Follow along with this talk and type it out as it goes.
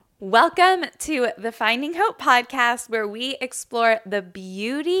Welcome to the Finding Hope podcast, where we explore the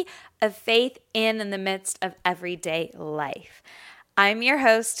beauty of faith in the midst of everyday life. I'm your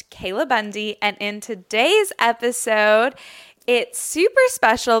host, Kayla Bundy, and in today's episode, it's super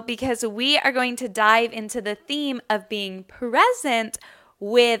special because we are going to dive into the theme of being present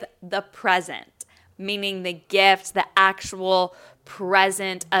with the present, meaning the gift, the actual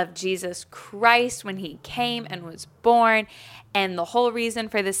present of Jesus Christ when he came and was born, and the whole reason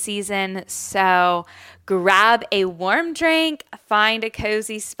for the season. So grab a warm drink, find a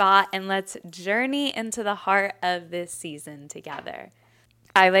cozy spot, and let's journey into the heart of this season together.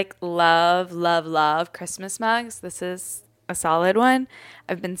 I love Christmas mugs. This is a solid one.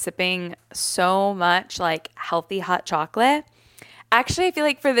 I've been sipping so much healthy hot chocolate. Actually, I feel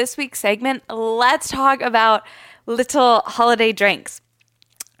like for this week's segment, let's talk about little holiday drinks.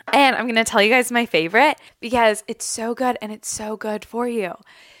 And I'm going to tell you guys my favorite because it's so good and it's so good for you.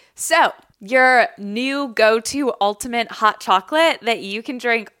 So, your new go-to ultimate hot chocolate that you can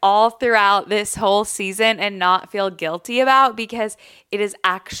drink all throughout this whole season and not feel guilty about because it is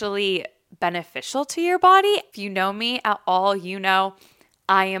actually beneficial to your body. If you know me at all, you know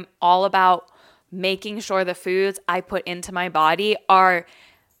I am all about making sure the foods I put into my body are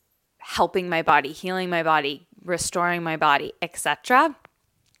helping my body, healing my body, restoring my body, etc.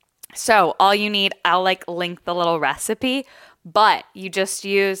 So all you need, I'll link the little recipe, but you just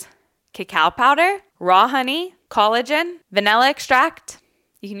use cacao powder, raw honey, collagen, vanilla extract.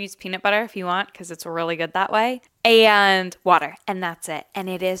 You can use peanut butter if you want because it's really good that way, and water, and that's it. And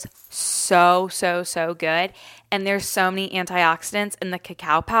it is so good. And there's so many antioxidants in the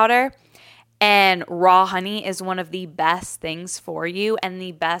cacao powder. And raw honey is one of the best things for you and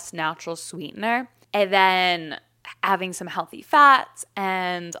the best natural sweetener. And then having some healthy fats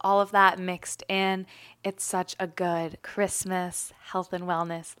and all of that mixed in, it's such a good Christmas health and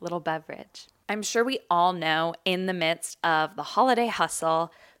wellness little beverage. I'm sure we all know in the midst of the holiday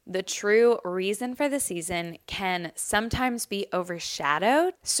hustle, the true reason for the season can sometimes be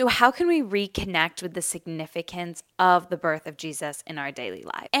overshadowed. So how can we reconnect with the significance of the birth of Jesus in our daily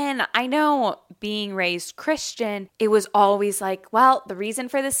life? And I know being raised Christian, it was always the reason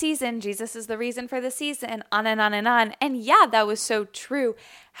for the season, Jesus is the reason for the season, on and on and on. And yeah, that was so true.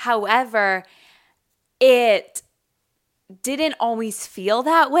 However, it didn't always feel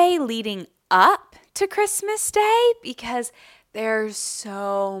that way leading up to Christmas Day because there's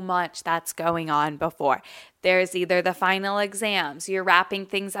so much that's going on before. There's either the final exams, you're wrapping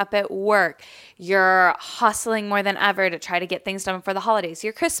things up at work, you're hustling more than ever to try to get things done for the holidays,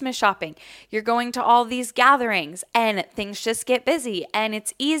 you're Christmas shopping, you're going to all these gatherings, and things just get busy. And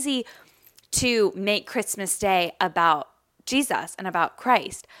it's easy to make Christmas Day about Jesus and about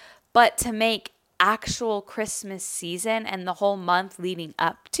Christ, but to make actual Christmas season and the whole month leading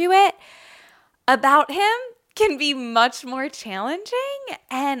up to it about him can be much more challenging,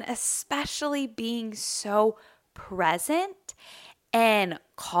 and especially being so present and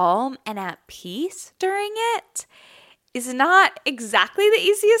calm and at peace during it is not exactly the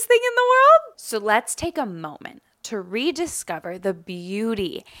easiest thing in the world. So let's take a moment to rediscover the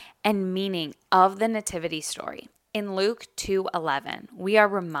beauty and meaning of the nativity story. In Luke 2:11, we are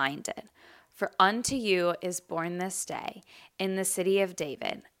reminded, "For unto you is born this day in the city of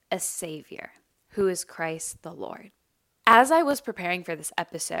David a Savior, who is Christ the Lord." As I was preparing for this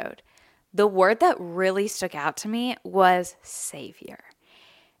episode, the word that really stuck out to me was Savior.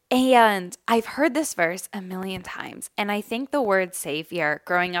 And I've heard this verse a million times, and I think the word Savior,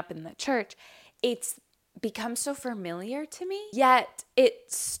 growing up in the church, it's become so familiar to me, yet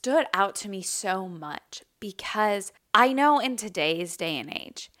it stood out to me so much because I know in today's day and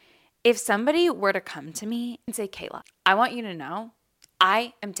age, if somebody were to come to me and say, "Kayla, I want you to know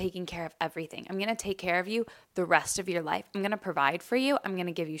I am taking care of everything. I'm going to take care of you the rest of your life. I'm going to provide for you. I'm going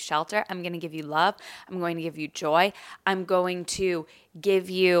to give you shelter. I'm going to give you love. I'm going to give you joy. I'm going to give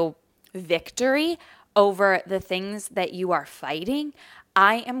you victory over the things that you are fighting.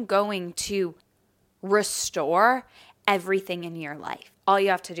 I am going to restore everything in your life. All you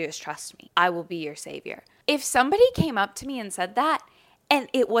have to do is trust me. I will be your Savior." If somebody came up to me and said that, and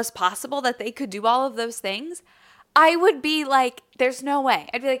it was possible that they could do all of those things, I would be like, there's no way.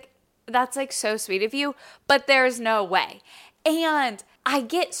 I'd be like, that's so sweet of you, but there's no way. And I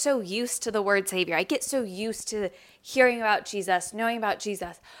get so used to the word Savior. I get so used to hearing about Jesus, knowing about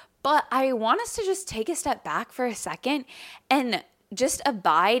Jesus. But I want us to just take a step back for a second and just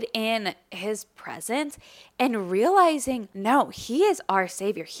abide in his presence and realizing, no, he is our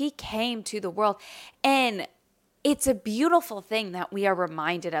Savior. He came to the world. And it's a beautiful thing that we are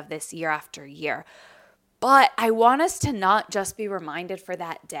reminded of this year after year. But I want us to not just be reminded for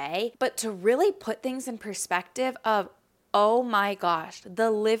that day, but to really put things in perspective of, oh my gosh,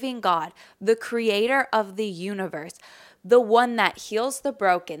 the living God, the creator of the universe, the one that heals the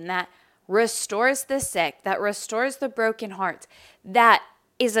broken, that restores the sick, that restores the broken hearts, that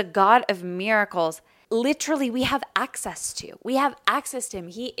is a God of miracles. Literally, we have access to. We have access to him.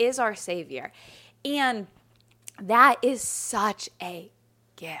 He is our Savior. And that is such a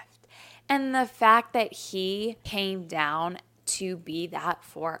gift. And the fact that he came down to be that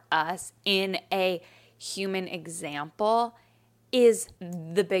for us in a human example is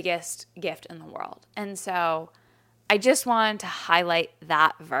the biggest gift in the world. And so I just wanted to highlight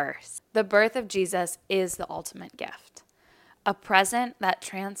that verse. The birth of Jesus is the ultimate gift, a present that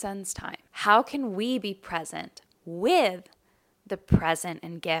transcends time. How can we be present with the present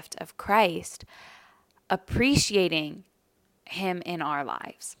and gift of Christ, appreciating him in our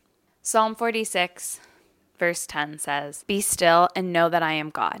lives? Psalm 46, verse 10 says, "Be still and know that I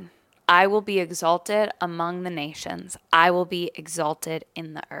am God. I will be exalted among the nations. I will be exalted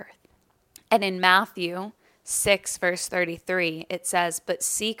in the earth." And in Matthew 6, verse 33, it says, "But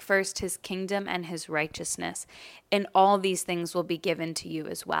seek first his kingdom and his righteousness, and all these things will be given to you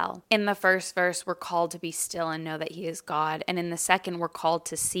as well." In the first verse, we're called to be still and know that he is God. And in the second, we're called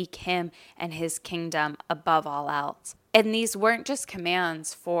to seek him and his kingdom above all else. And these weren't just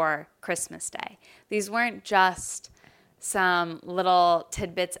commands for Christmas Day. These weren't just some little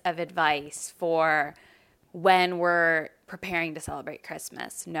tidbits of advice for when we're preparing to celebrate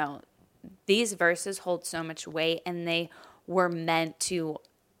Christmas. No, these verses hold so much weight, and they were meant to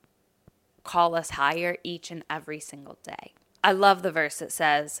call us higher each and every single day. I love the verse that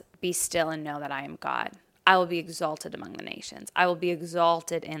says, "Be still and know that I am God. I will be exalted among the nations. I will be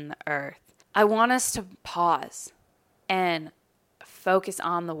exalted in the earth." I want us to pause and focus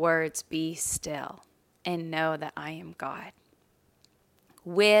on the words, "Be still and know that I am God."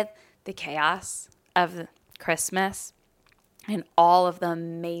 With the chaos of Christmas and all of the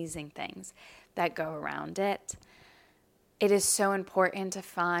amazing things that go around it, it is so important to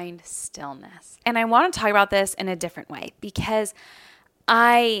find stillness. And I want to talk about this in a different way, because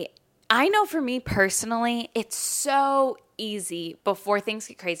I know for me personally, it's so easy before things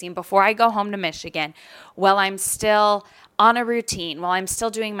get crazy and before I go home to Michigan, while I'm still on a routine, while I'm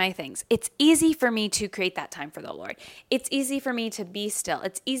still doing my things, it's easy for me to create that time for the Lord. It's easy for me to be still.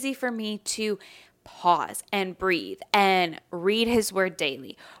 It's easy for me to pause and breathe and read his word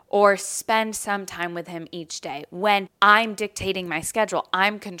daily, or spend some time with him each day. When I'm dictating my schedule,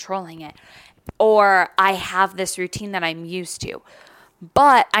 I'm controlling it, or I have this routine that I'm used to.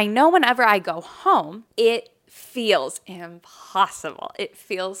 But I know whenever I go home, it feels impossible. It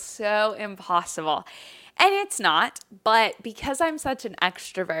feels so impossible. And it's not, but because I'm such an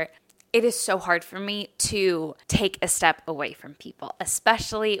extrovert, it is so hard for me to take a step away from people,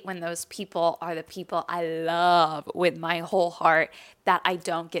 especially when those people are the people I love with my whole heart that I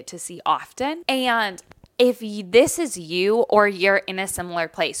don't get to see often. And if this is you, or you're in a similar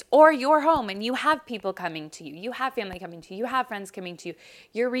place, or you're home and you have people coming to you, you have family coming to you, you have friends coming to you,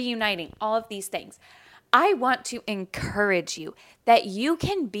 you're reuniting, all of these things, I want to encourage you that you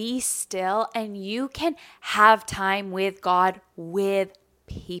can be still and you can have time with God, with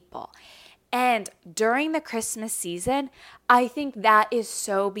people. And during the Christmas season, I think that is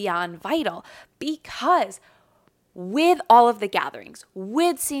so beyond vital, because with all of the gatherings,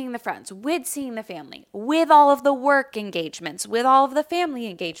 with seeing the friends, with seeing the family, with all of the work engagements, with all of the family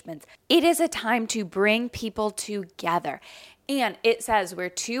engagements, it is a time to bring people together. And it says, "Where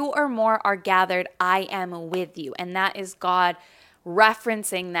two or more are gathered, I am with you." And that is God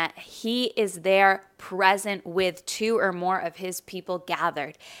referencing that he is there present with two or more of his people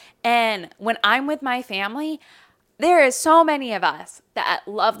gathered. And when I'm with my family, there is so many of us that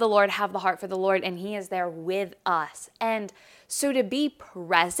love the Lord, have the heart for the Lord, and he is there with us. And so to be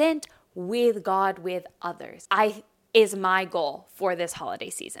present with God, with others, is my goal for this holiday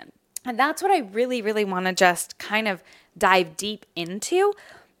season. And that's what I really, really want to just kind of dive deep into,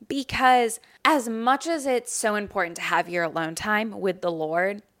 because as much as it's so important to have your alone time with the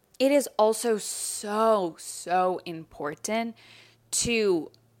Lord, it is also so, so important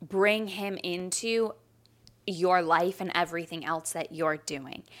to bring him into your life and everything else that you're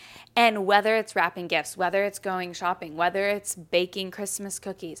doing. And whether it's wrapping gifts, whether it's going shopping, whether it's baking Christmas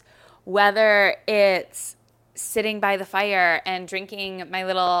cookies, whether it's sitting by the fire and drinking my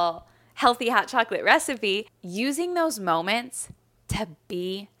little healthy hot chocolate recipe, using those moments to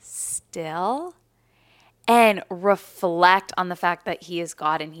be still and reflect on the fact that he is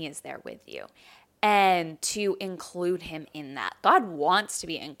God and he is there with you. and to include him in that. God wants to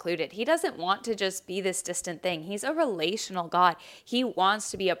be included. He doesn't want to just be this distant thing. He's a relational God. He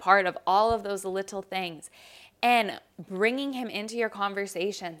wants to be a part of all of those little things. And bringing him into your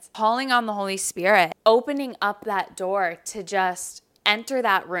conversations, calling on the Holy Spirit, opening up that door to just enter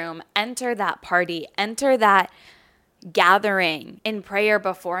that room, enter that party, enter that gathering in prayer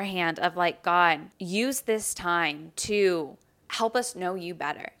beforehand of like, God, use this time to help us know you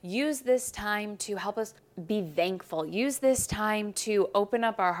better. Use this time to help us be thankful. Use this time to open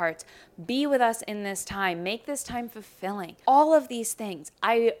up our hearts. Be with us in this time. Make this time fulfilling. All of these things.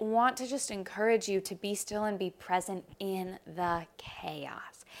 I want to just encourage you to be still and be present in the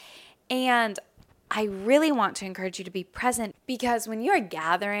chaos. And I really want to encourage you to be present because when you're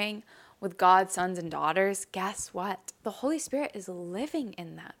gathering with God's sons and daughters, guess what? The Holy Spirit is living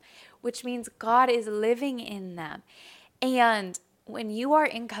in them, which means God is living in them. And when you are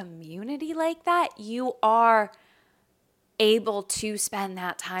in community like that, you are able to spend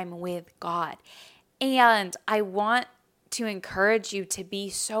that time with God. And I want to encourage you to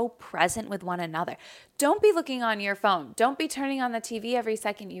be so present with one another. Don't be looking on your phone. Don't be turning on the TV every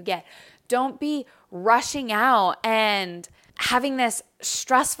second you get. Don't be rushing out and having this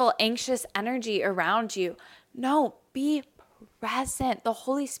stressful, anxious energy around you. No, be present. The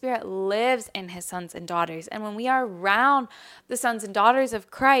Holy Spirit lives in his sons and daughters. And when we are around the sons and daughters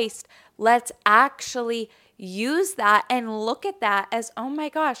of Christ, let's actually use that and look at that as, oh my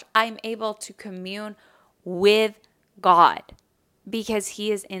gosh, I'm able to commune with God because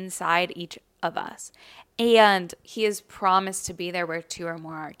he is inside each of us. And he has promised to be there where two or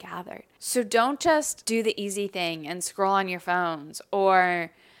more are gathered. So don't just do the easy thing and scroll on your phones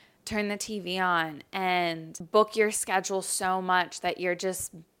or turn the TV on and book your schedule so much that you're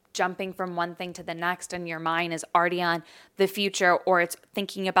just jumping from one thing to the next and your mind is already on the future or it's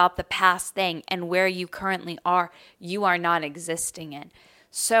thinking about the past thing and where you currently are, you are not existing in.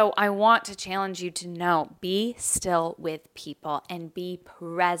 So I want to challenge you to know, be still with people and be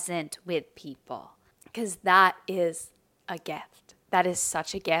present with people because that is a gift. That is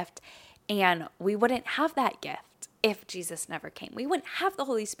such a gift. And we wouldn't have that gift if Jesus never came. We wouldn't have the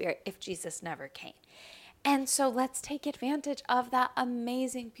Holy Spirit if Jesus never came. And so let's take advantage of that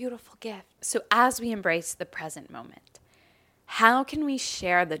amazing, beautiful gift. So as we embrace the present moment, how can we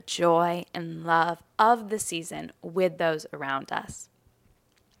share the joy and love of the season with those around us?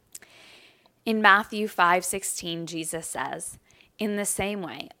 In Matthew 5:16, Jesus says, "In the same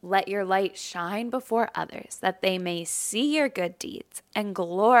way, let your light shine before others, that they may see your good deeds and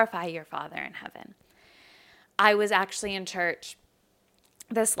glorify your Father in heaven." I was actually in church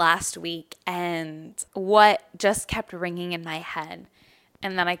this last week, and what just kept ringing in my head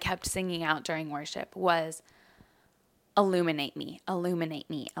and that I kept singing out during worship was, "Illuminate me, illuminate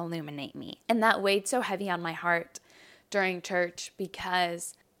me, illuminate me." And that weighed so heavy on my heart during church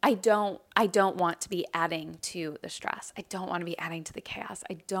because I don't want to be adding to the stress. I don't want to be adding to the chaos.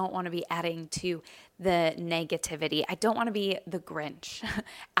 I don't want to be adding to the negativity. I don't want to be the Grinch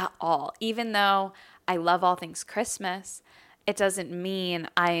at all. Even though I love all things Christmas, it doesn't mean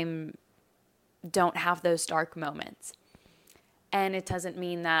I don't have those dark moments. And it doesn't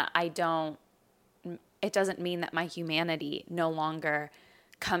mean that it doesn't mean that my humanity no longer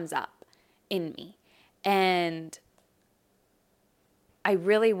comes up in me. And I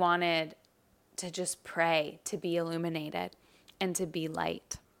really wanted to just pray to be illuminated and to be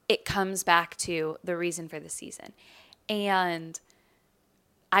light. It comes back to the reason for the season. And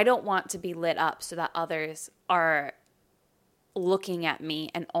I don't want to be lit up so that others are looking at me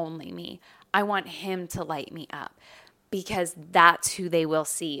and only me. I want him to light me up because that's who they will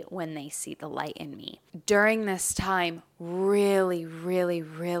see when they see the light in me. During this time, really, really,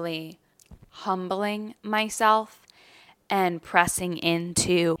 really humbling myself and pressing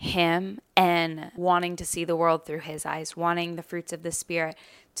into him and wanting to see the world through his eyes, wanting the fruits of the Spirit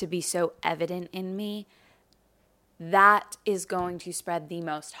to be so evident in me, that is going to spread the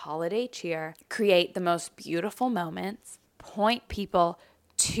most holiday cheer, create the most beautiful moments, point people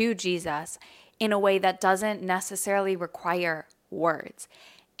to Jesus in a way that doesn't necessarily require words.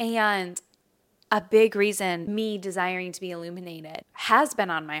 And a big reason me desiring to be illuminated has been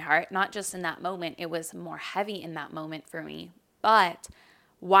on my heart, not just in that moment. It was more heavy in that moment for me. But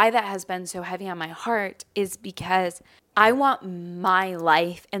why that has been so heavy on my heart is because I want my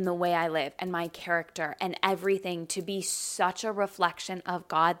life and the way I live and my character and everything to be such a reflection of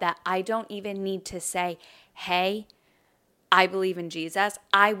God that I don't even need to say, hey, I believe in Jesus.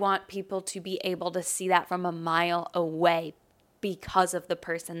 I want people to be able to see that from a mile away because of the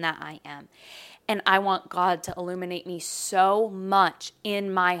person that I am. And I want God to illuminate me so much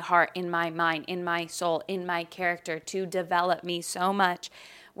in my heart, in my mind, in my soul, in my character, to develop me so much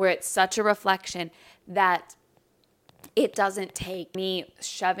where it's such a reflection that it doesn't take me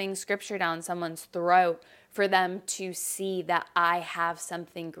shoving scripture down someone's throat for them to see that I have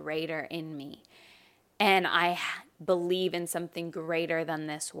something greater in me. And I believe in something greater than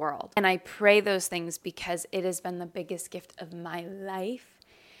this world. And I pray those things because it has been the biggest gift of my life.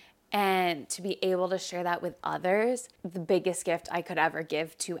 And to be able to share that with others, the biggest gift I could ever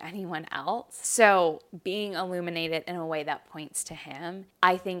give to anyone else. So being illuminated in a way that points to Him,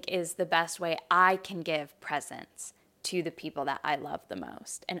 I think is the best way I can give presents to the people that I love the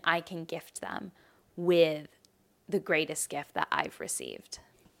most. And I can gift them with the greatest gift that I've received.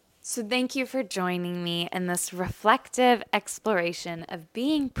 So thank you for joining me in this reflective exploration of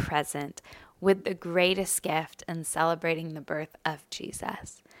being present with the greatest gift and celebrating the birth of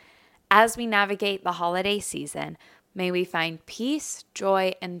Jesus. As we navigate the holiday season, may we find peace,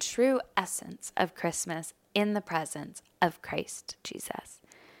 joy, and true essence of Christmas in the presence of Christ Jesus.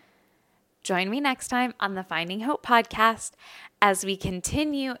 Join me next time on the Finding Hope podcast as we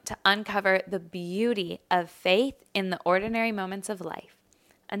continue to uncover the beauty of faith in the ordinary moments of life.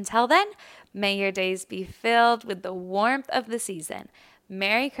 Until then, may your days be filled with the warmth of the season.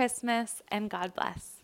 Merry Christmas and God bless.